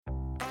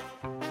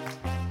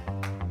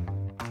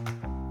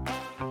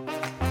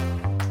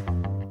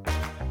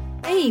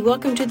Hey,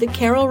 welcome to the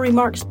Carol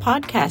Remarks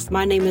podcast.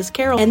 My name is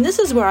Carol, and this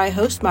is where I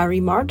host my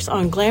remarks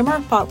on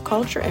glamour, pop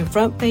culture, and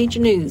front page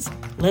news.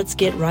 Let's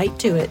get right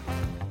to it.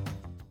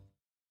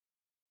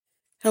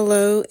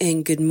 Hello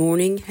and good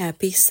morning.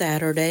 Happy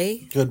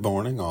Saturday. Good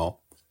morning,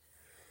 all.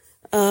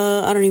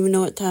 I don't even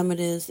know what time it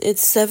is.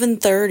 It's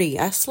 7:30.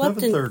 I slept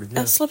 7:30,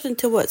 yeah. I slept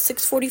until what,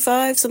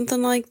 6:45,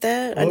 something like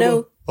that. I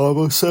know.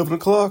 Almost 7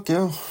 o'clock,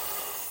 yeah.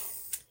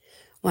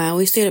 Wow,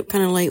 we stayed up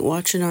kind of late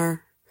watching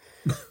our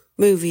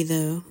movie,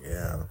 though.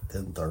 Yeah,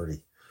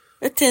 10:30.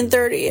 At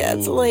 10:30, yeah,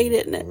 it's late,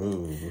 isn't it?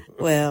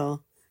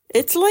 Well,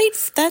 it's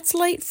late. That's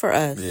late for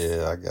us.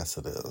 Yeah, I guess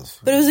it is.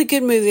 But it was a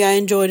good movie. I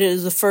enjoyed it. It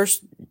was the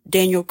first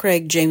Daniel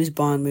Craig James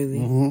Bond movie.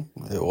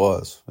 Mm-hmm. It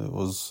was. It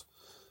was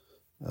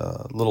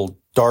a little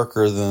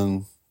darker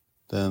than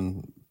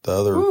the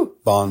other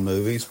Bond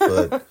movies,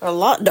 but A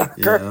lot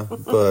darker. yeah,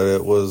 but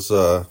it was.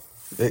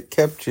 It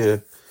kept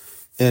you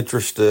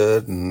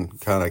interested and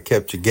kind of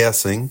kept you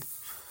guessing.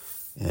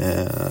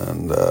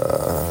 And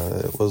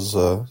it was,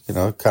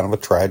 kind of a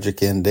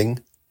tragic ending,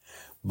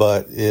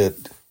 but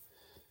it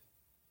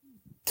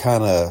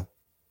kind of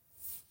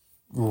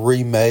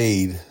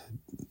remade,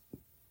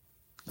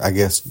 I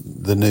guess,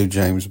 the new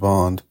James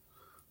Bond,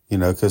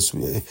 because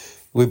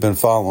we've been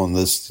following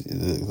this,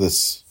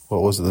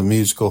 what was it, the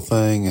musical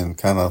thing, and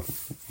kind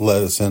of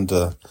led us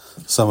into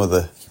some of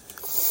the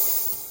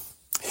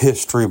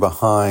history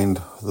behind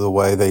the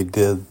way they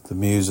did the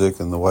music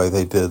and the way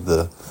they did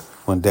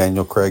when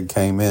Daniel Craig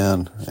came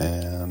in,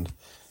 and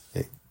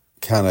it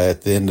kind of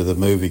at the end of the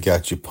movie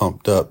got you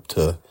pumped up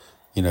to,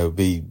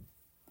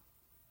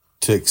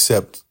 to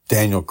accept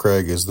Daniel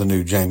Craig as the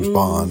new James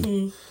Bond.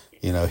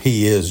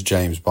 He is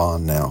James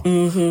Bond now.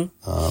 You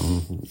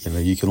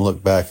can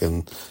look back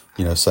and,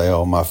 say,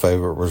 oh, my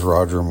favorite was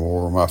Roger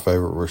Moore, or my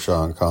favorite was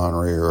Sean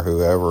Connery, or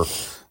whoever,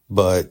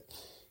 but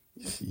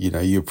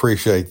you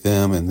appreciate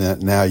them, and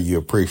that now you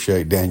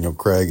appreciate Daniel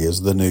Craig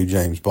as the new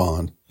James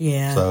Bond.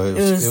 Yeah. So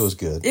it was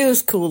good. It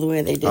was cool the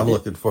way they did I'm it.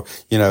 looking for,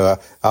 I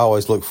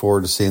always look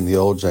forward to seeing the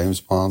old James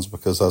Bonds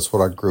because that's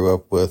what I grew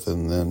up with.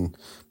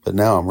 But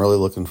now I'm really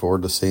looking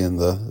forward to seeing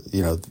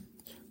and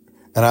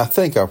I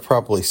think I've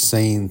probably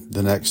seen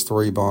the next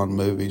 3 Bond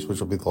movies, which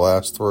will be the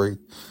last 3,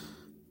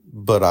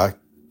 but I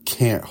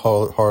can't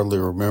hardly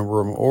remember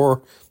them,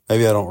 or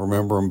maybe I don't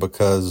remember them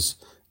because,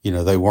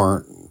 they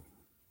weren't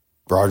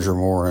Roger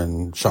Moore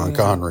and Sean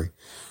Connery,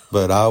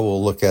 but I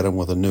will look at them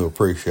with a new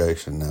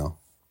appreciation now.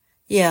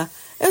 Yeah.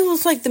 It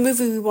was like the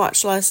movie we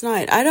watched last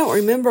night. I don't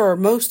remember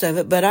most of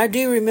it, but I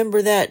do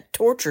remember that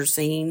torture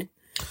scene.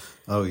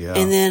 Oh, yeah.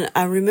 And then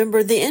I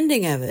remember the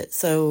ending of it.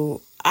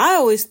 So I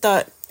always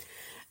thought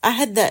I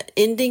had that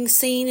ending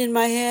scene in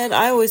my head.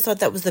 I always thought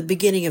that was the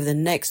beginning of the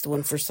next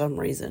one for some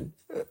reason.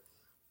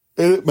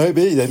 It may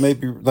be. They may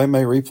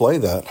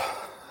replay that.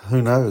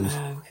 Who knows?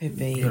 Oh, could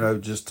be.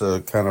 Just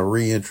to kind of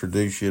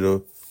reintroduce you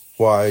to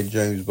why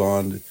James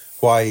Bond,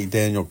 why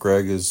Daniel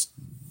Craig is,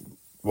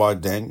 why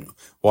James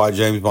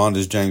Bond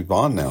is James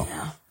Bond now.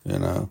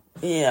 Yeah.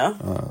 Yeah.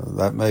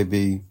 That may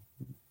be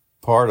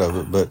part of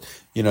it, but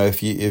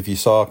if you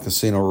saw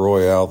Casino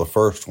Royale, the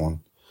first one,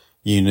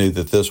 you knew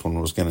that this one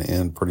was going to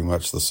end pretty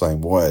much the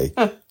same way.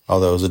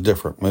 Although it was a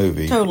different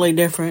movie. Totally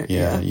different.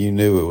 Yeah, you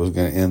knew it was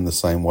going to end the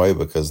same way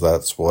because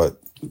that's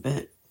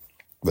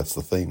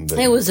the theme.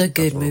 It was a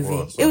good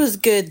movie. It was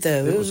good,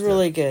 though. It was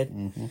really good.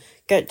 Mm-hmm.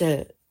 Got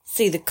to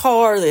see the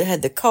car. They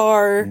had the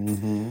car.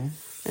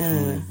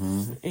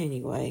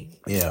 Anyway.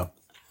 Yeah.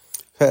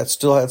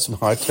 Still had some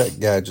high-tech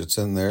gadgets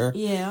in there.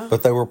 Yeah.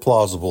 But they were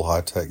plausible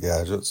high-tech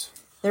gadgets.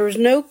 There was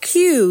no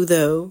Q,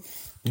 though.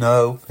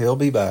 No, he'll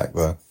be back,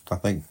 though. I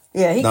think.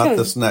 Yeah, not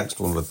this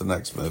next one, but the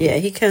next movie. Yeah,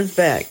 he comes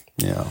back.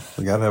 Yeah,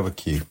 we got to have a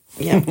Q.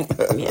 Yeah.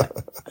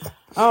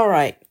 All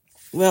right.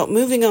 Well,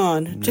 moving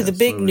on to the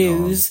big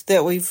news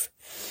that we've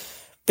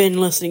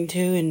been listening to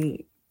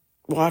and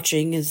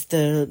watching is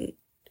the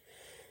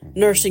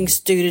nursing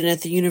student at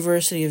the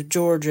University of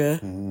Georgia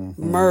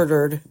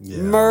murdered.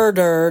 Yeah.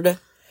 Murdered.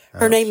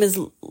 Her name is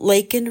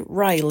Laken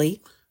Riley.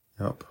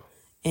 Yep.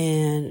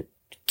 And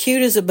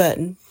cute as a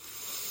button.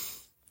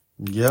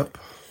 Yep.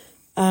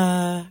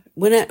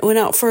 Went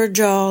out for a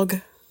jog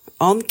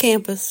on the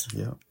campus.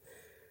 Yep.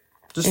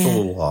 Just a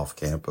little off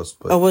campus.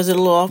 But, was it a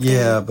little off campus?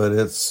 Yeah, but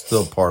it's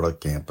still part of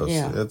campus.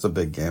 Yeah. It's a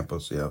big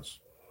campus, yes.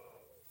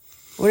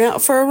 Went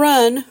out for a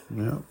run.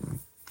 Yep.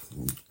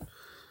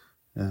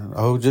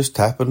 Yeah. Just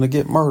happened to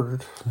get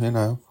murdered,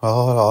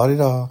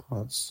 la-di-da.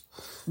 That's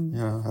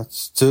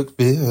to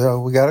be,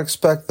 we got to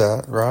expect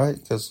that, right?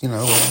 Because,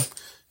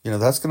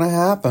 that's going to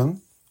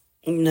happen.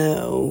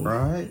 No.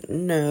 Right?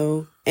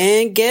 No.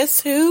 And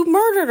guess who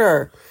murdered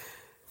her?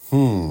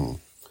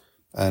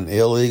 An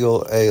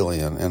illegal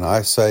alien. And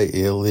I say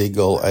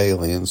illegal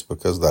aliens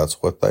because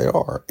that's what they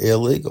are.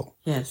 Illegal.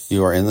 Yes.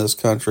 You are in this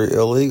country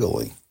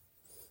illegally.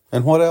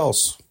 And what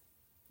else?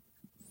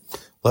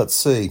 Let's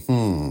see.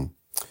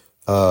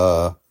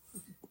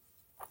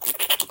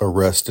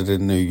 Arrested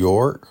in New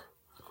York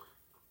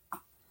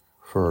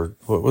for,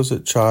 what was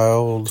it,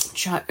 child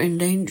something.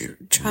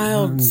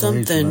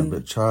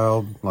 But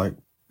Child, like,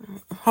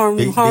 harm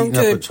beating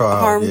to up a child,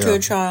 harm yeah. to a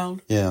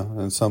child. Yeah,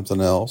 and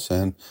something else.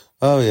 And,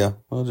 oh, yeah,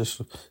 we'll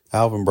just,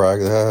 Alvin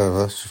Bragg,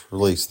 let's just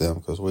release them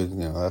because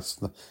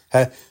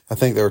I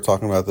think they were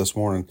talking about this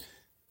morning.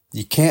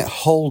 You can't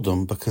hold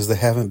them because they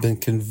haven't been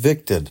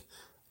convicted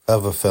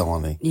of a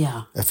felony.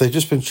 Yeah. If they've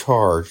just been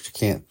charged, you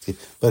can't.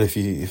 But if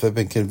they've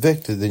been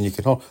convicted, then you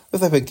can hold.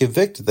 If they've been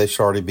convicted, they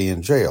should already be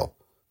in jail.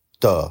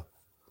 Duh.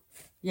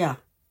 Yeah.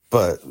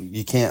 But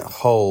you can't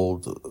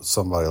hold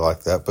somebody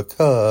like that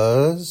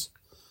because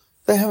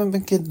they haven't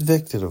been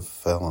convicted of a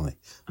felony.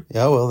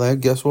 Yeah, well, then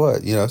guess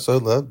what? So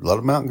let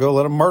them out and go.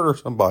 Let them murder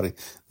somebody.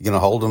 You going to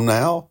hold them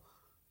now?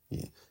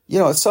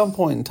 At some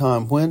point in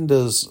time, when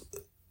is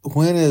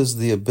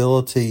the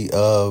ability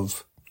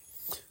of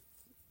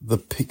the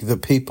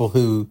people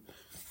who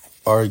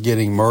are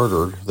getting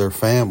murdered, their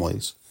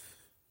families,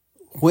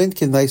 when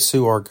can they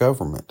sue our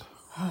government?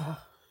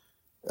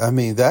 I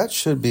mean, that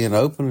should be an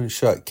open and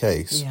shut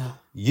case. Yeah.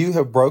 You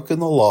have broken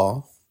the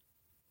law.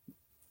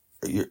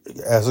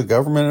 As a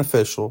government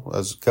official,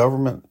 as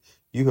government,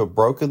 you have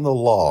broken the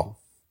law.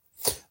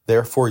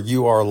 Therefore,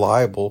 you are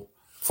liable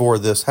for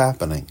this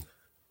happening.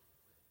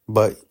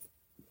 But,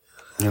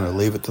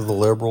 leave it to the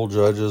liberal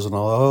judges and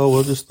all. Oh,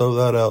 we'll just throw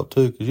that out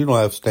too because you don't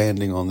have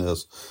standing on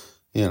this.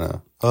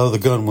 Oh, the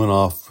gun went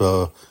off.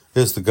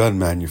 It's the gun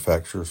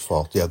manufacturer's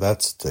fault. Yeah,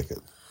 that's the ticket.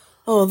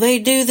 Oh, they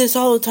do this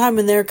all the time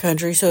in their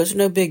country, so it's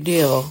no big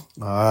deal.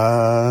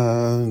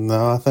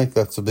 No, I think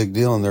that's a big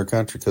deal in their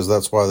country because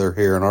that's why they're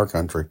here in our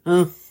country.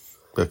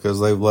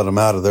 Because they've let them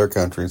out of their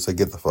country and say,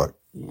 get the fuck.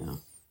 Yeah.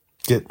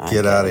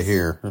 Get out of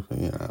here.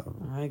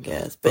 I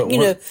guess. But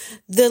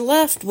the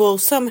left will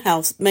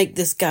somehow make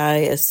this guy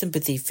a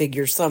sympathy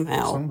figure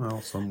somehow. Somehow,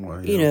 some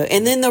way. Yeah.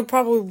 And then they'll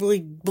probably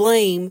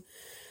blame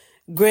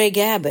Greg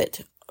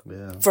Abbott.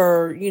 Yeah.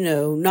 For,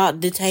 not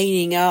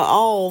detaining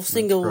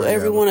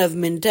every one of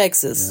them in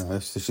Texas. Yeah,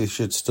 she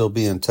should still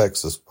be in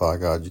Texas, by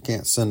God. You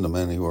can't send them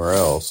anywhere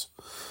else.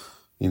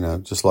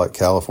 Just like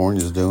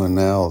California's doing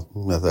now.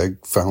 They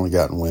finally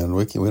gotten wind.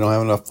 We don't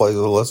have enough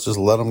places. Let's just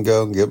let them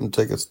go and give them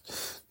tickets.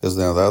 Because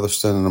now they're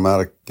sending them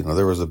out of,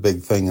 there was a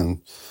big thing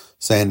in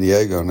San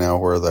Diego now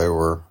where they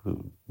were,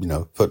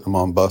 putting them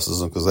on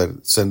buses because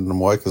they'd send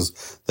them away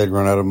because they'd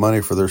run out of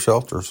money for their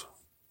shelters.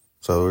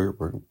 So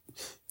we're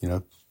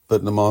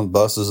putting them on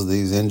buses.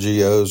 These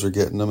NGOs are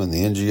getting them, and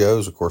the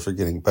NGOs, of course, are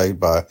getting paid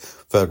by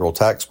federal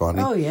tax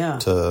money. Oh, yeah.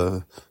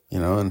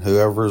 And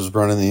whoever's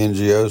running the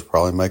NGOs is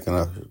probably making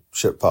a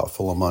shit pot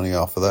full of money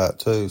off of that,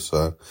 too.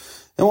 So,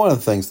 and one of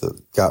the things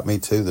that got me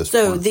to this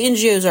point. The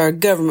NGOs are a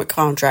government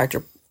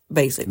contractor,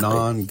 basically.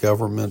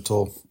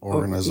 Non-governmental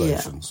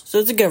organizations. Yeah. So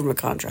it's a government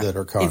contract. That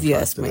are contracted if you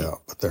ask me.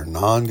 out. But they're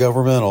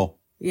non-governmental.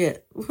 Yeah.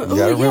 You got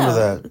to remember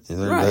that. They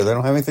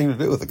don't have anything to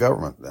do with the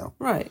government now.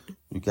 Right.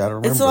 You got to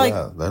remember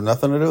that. There's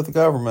nothing to do with the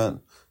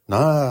government.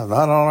 Nah,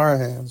 not on our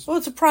hands. Well,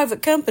 it's a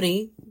private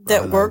company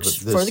that works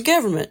for the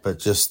government. But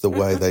just the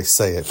way they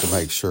say it to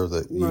make sure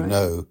that you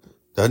know,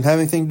 doesn't have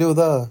anything to do with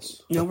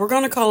us. We're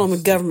going to call them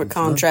a government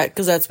contract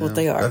because that's what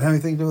they are. Doesn't have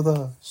anything to do with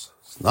us.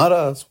 It's not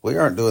us. We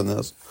aren't doing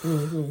this.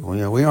 Mm-hmm.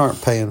 We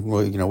aren't paying.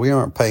 We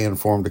aren't paying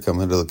for them to come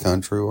into the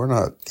country. We're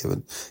not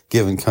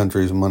giving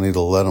countries money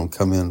to let them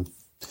come in.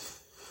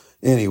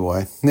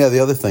 Anyway, the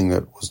other thing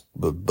that was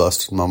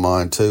busted my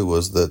mind too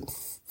was that,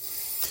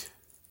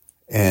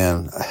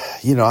 and,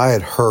 I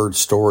had heard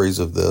stories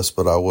of this,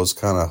 but I was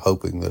kind of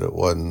hoping that it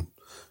wasn't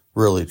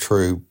really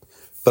true,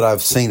 but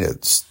I've seen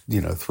it,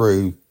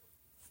 through,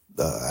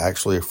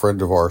 actually a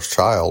friend of ours'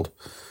 child,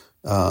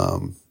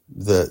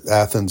 that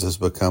Athens has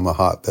become a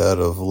hotbed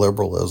of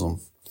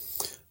liberalism,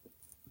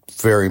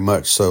 very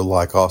much so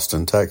like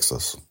Austin,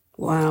 Texas.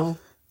 Wow.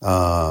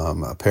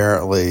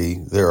 Apparently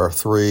there are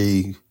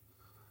 3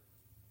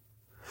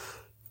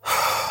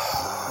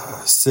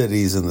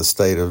 cities in the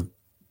state of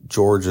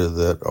Georgia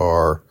that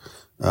are,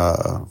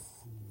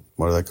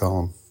 what do they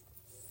call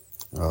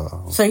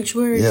them?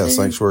 Sanctuary cities?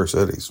 Yeah, sanctuary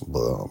cities.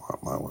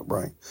 My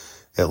brain.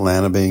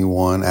 Atlanta being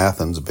one,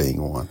 Athens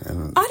being one.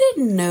 And I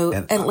didn't know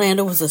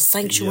Atlanta was a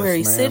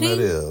sanctuary city. It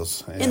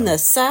is. In the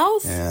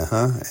South?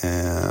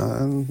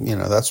 And,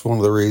 that's one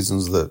of the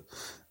reasons that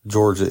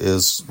Georgia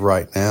is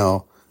right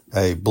now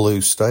a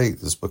blue state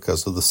is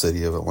because of the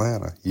city of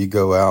Atlanta. You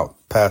go out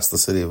past the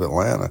city of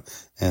Atlanta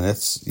and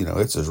it's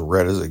as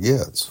red as it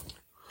gets.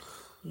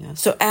 Yeah.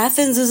 So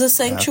Athens is a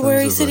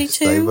sanctuary city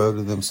too? They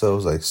voted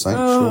themselves a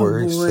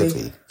sanctuary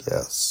city.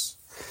 Yes.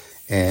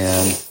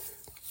 And,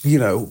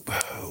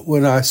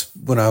 when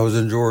I was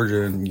in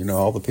Georgia and,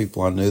 all the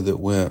people I knew that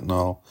went and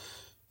all,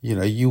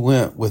 you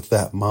went with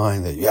that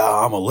mind that,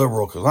 I'm a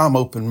liberal because I'm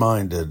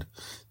open-minded.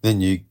 Then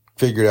you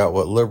figured out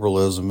what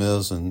liberalism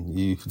is and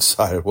you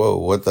decided, whoa,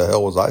 what the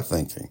hell was I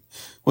thinking?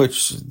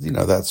 Which,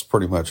 that's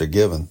pretty much a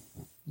given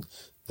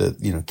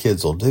that,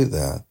 kids will do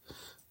that.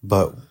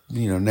 But,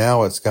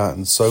 now it's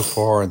gotten so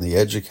far and the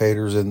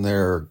educators in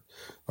there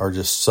are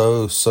just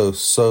so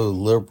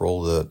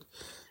liberal that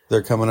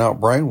they're coming out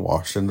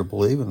brainwashed into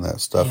believing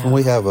that stuff. Yeah. And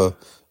we have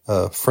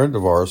a friend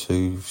of ours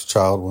whose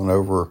child went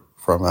over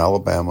from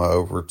Alabama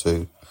over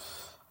to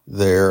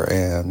there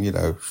and,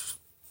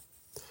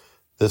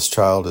 this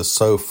child is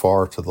so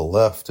far to the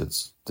left,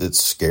 it's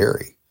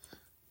scary.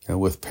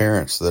 With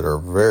parents that are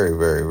very,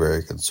 very,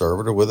 very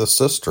conservative, with a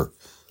sister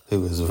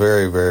who is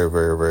very, very,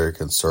 very, very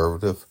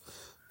conservative.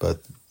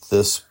 But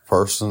this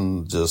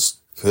person just,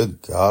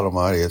 good God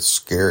Almighty, it's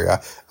scary.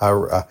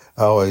 I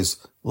always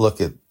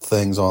look at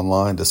things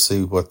online to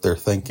see what they're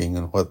thinking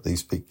and what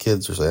these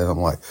kids are saying. I'm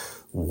like,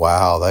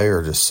 wow, they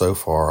are just so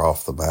far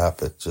off the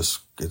map.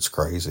 It's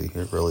crazy.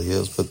 It really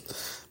is.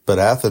 But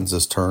Athens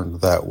has turned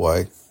that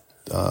way,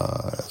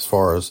 as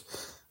far as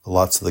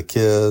lots of the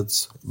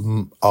kids,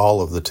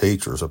 all of the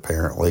teachers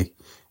apparently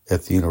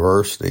at the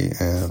university.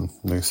 And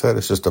like I said,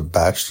 it's just a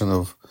bastion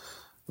of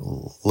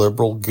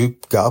liberal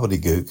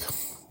gobbledygook.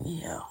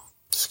 Yeah.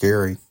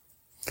 Scary.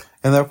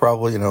 And they're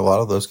probably, a lot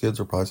of those kids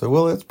are probably saying,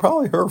 well, it's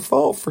probably her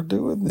fault for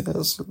doing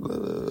this.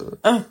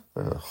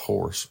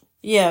 Horse.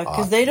 Yeah,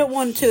 because they don't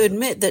want to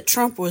admit that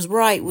Trump was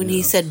right when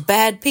he said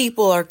bad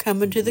people are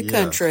coming to the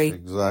country.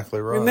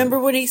 Exactly right. Remember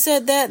when he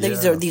said that?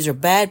 These are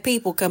bad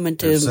people coming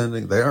to.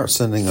 They aren't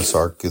sending us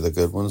the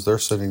good ones. They're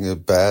sending the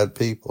bad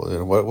people.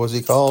 And what was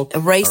he called? A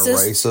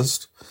racist. A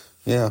racist.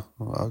 Yeah.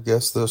 Well, I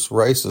guess this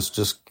racist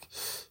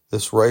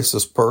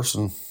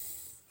person,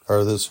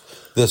 or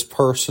this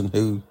person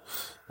who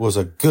was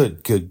a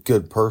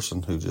good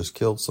person who just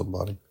killed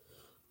somebody.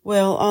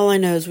 Well, all I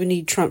know is we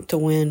need Trump to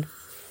win.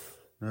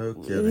 No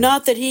kidding.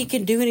 Not that he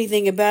can do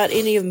anything about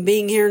any of them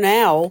being here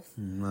now.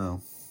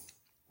 No.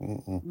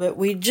 Mm-mm. But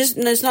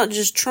it's not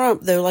just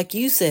Trump, though. Like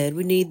you said,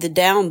 we need the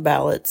down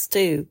ballots,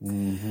 too.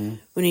 Mm-hmm.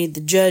 We need the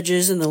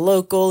judges and the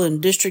local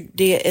and district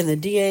and the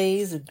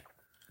DAs.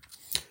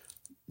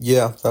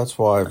 Yeah, that's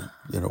why,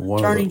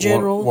 one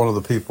of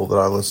the people that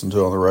I listen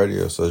to on the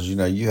radio says,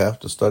 you have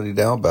to study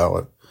down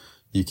ballot.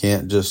 You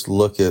can't just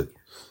look at,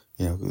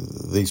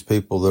 these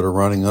people that are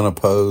running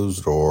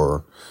unopposed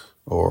or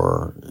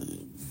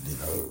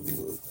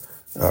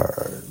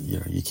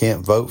you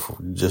can't vote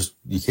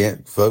you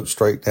can't vote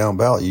straight down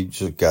ballot.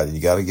 You got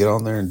to get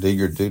on there and do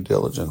your due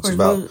diligence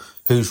about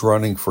who's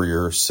running for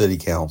your city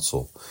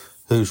council,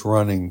 who's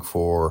running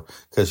for,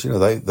 because,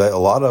 they a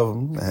lot of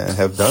them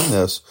have done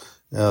this.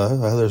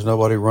 There's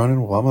nobody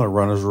running. Well, I'm going to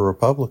run as a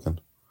Republican.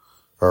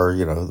 Or,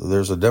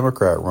 there's a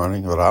Democrat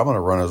running, but I'm going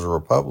to run as a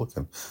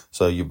Republican.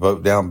 So you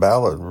vote down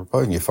ballot and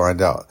Republican, you find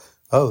out,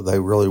 oh, they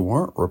really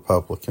weren't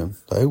Republican.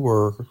 They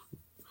were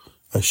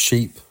a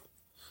sheep,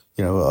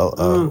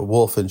 a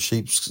wolf in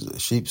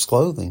sheep's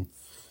clothing.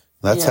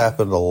 That's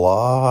happened a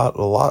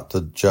lot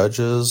to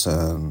judges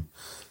and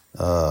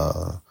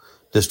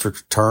district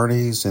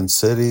attorneys in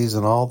cities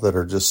and all that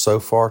are just so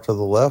far to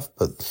the left.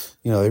 But,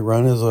 they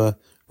run as a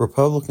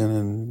Republican,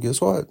 and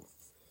guess what?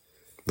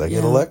 They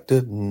get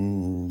elected,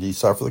 and you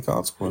suffer the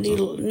consequences.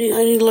 I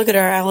need to look at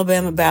our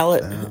Alabama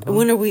ballot.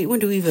 When do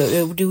we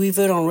vote? Do we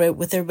vote on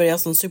with everybody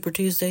else on Super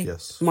Tuesday?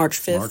 Yes. March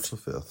 5th? March the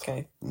 5th.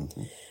 Okay.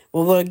 Mm-hmm.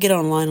 Well, we'll get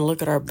online and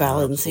look at our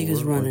ballot and see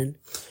who's running.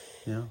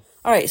 Yeah.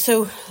 All right,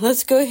 so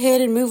let's go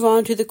ahead and move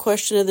on to the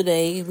question of the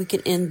day. We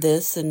can end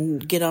this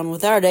and get on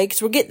with our day,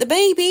 because we're getting the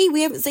baby.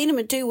 We haven't seen him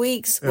in 2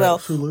 weeks.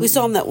 Absolutely. Well, we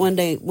saw him that one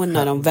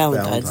night on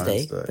Valentine's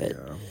Day.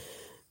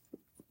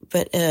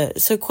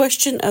 So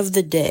question of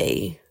the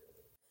day.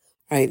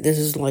 All right, this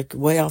is like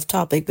way off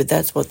topic, but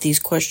that's what these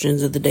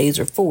questions of the day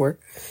are for.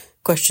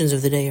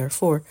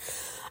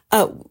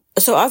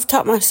 So I've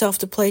taught myself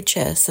to play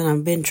chess, and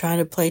I've been trying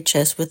to play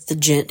chess with the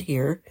gent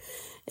here.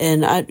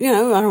 And I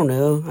don't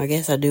know. I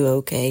guess I do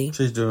okay.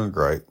 She's doing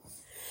great.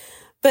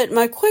 But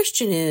my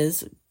question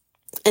is,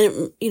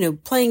 and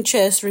playing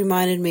chess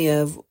reminded me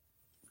of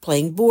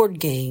playing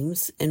board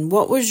games. And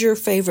what was your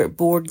favorite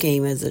board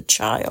game as a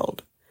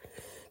child?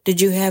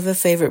 Did you have a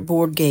favorite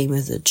board game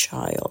as a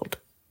child?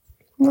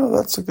 No,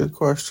 that's a good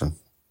question.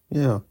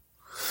 Yeah.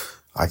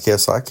 I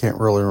guess I can't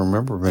really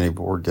remember many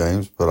board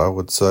games, but I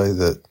would say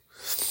that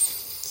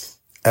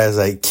as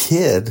a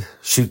kid,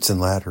 Chutes and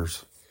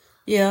Ladders.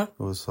 Yeah. It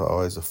was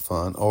always a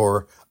fun.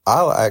 Or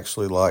I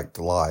actually liked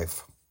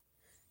Life.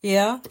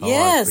 Yeah.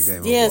 Yes,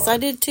 I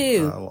did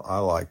too. I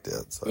liked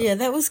it. So. Yeah,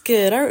 that was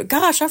good.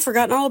 I've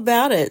forgotten all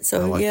about it. So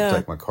I like to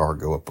take my car,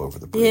 go up over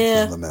the bridge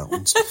in the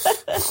mountains.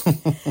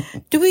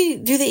 Do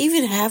they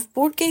even have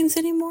board games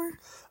anymore?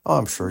 Oh,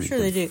 I'm sure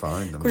they do.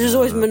 Find them. Of course, there's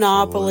always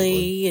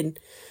Monopoly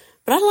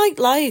but I like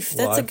Life.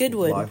 That's a good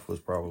one. Life was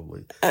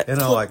probably.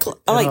 And I like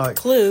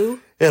Clue.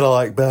 And I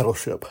like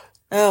Battleship.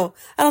 Oh,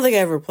 I don't think I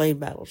ever played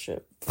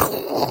Battleship.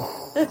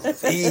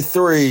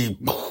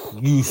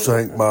 E3, you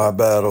sank my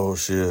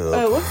battleship.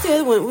 Oh, what's the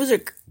other one? Was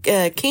it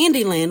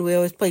Candyland? We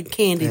always played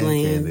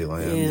Candyland.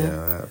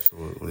 Yeah,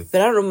 absolutely.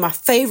 But I don't know. My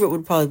favorite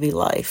would probably be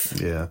Life.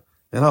 Yeah,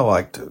 and I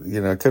liked.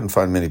 I couldn't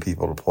find many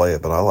people to play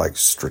it, but I liked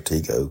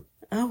Stratego.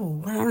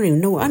 Oh, I don't even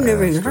know. I've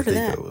never even heard of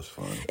that. Was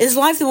fun. Is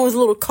Life the one with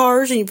little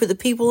cars and you put the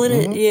people in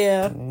it?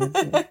 Yeah.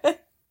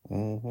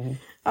 Mm-hmm.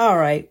 All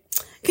right.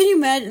 Can you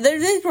imagine?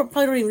 They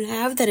probably don't even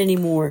have that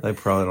anymore. They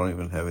probably don't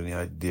even have any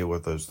idea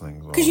what those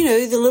things are. Because,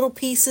 the little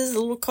pieces, the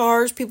little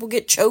cars, people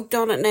get choked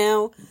on it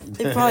now.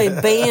 They probably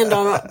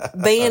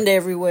banned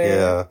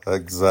everywhere. Yeah,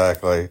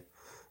 exactly.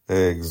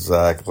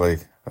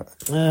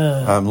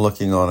 I'm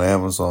looking on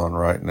Amazon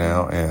right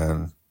now,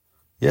 and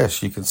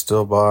yes, you can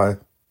still buy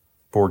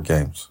board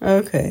games.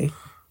 Okay.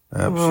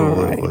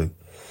 Absolutely. Right.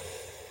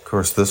 Of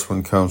course, this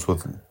one comes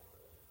with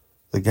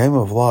the Game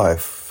of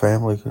Life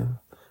family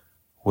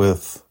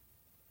with,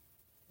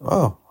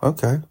 oh,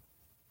 okay.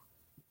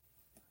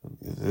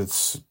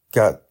 It's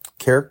got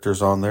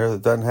characters on there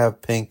that doesn't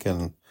have pink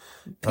and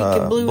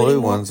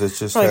blue ones. It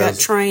just probably has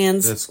got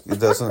trans. It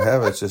doesn't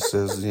have it. It just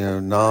says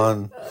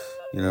non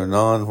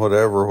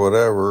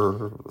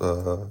whatever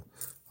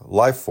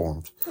life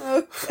forms.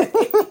 Okay.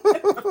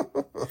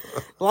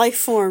 Life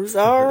forms.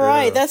 All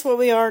right, yeah. That's what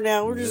we are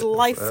now. We're just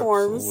life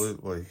forms.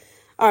 Absolutely.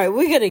 All right,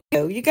 we gotta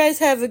go. You guys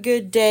have a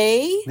good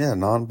day. Yeah,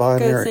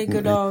 non-binary. Go say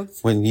good dogs.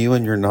 When you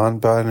and your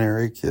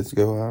non-binary kids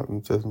go out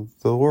into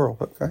the world,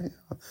 okay,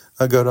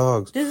 go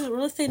dogs. Does it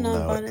really say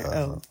non-binary?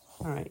 No,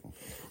 all right.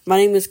 My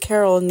name is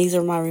Carol, and these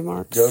are my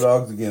remarks. Go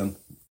dogs again.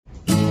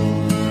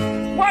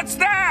 What's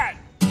that?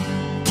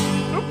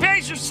 Who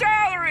pays your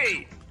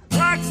salary?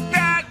 What's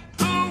that?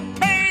 Who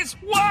pays?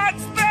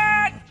 What's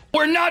that?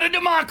 We're not a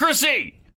democracy.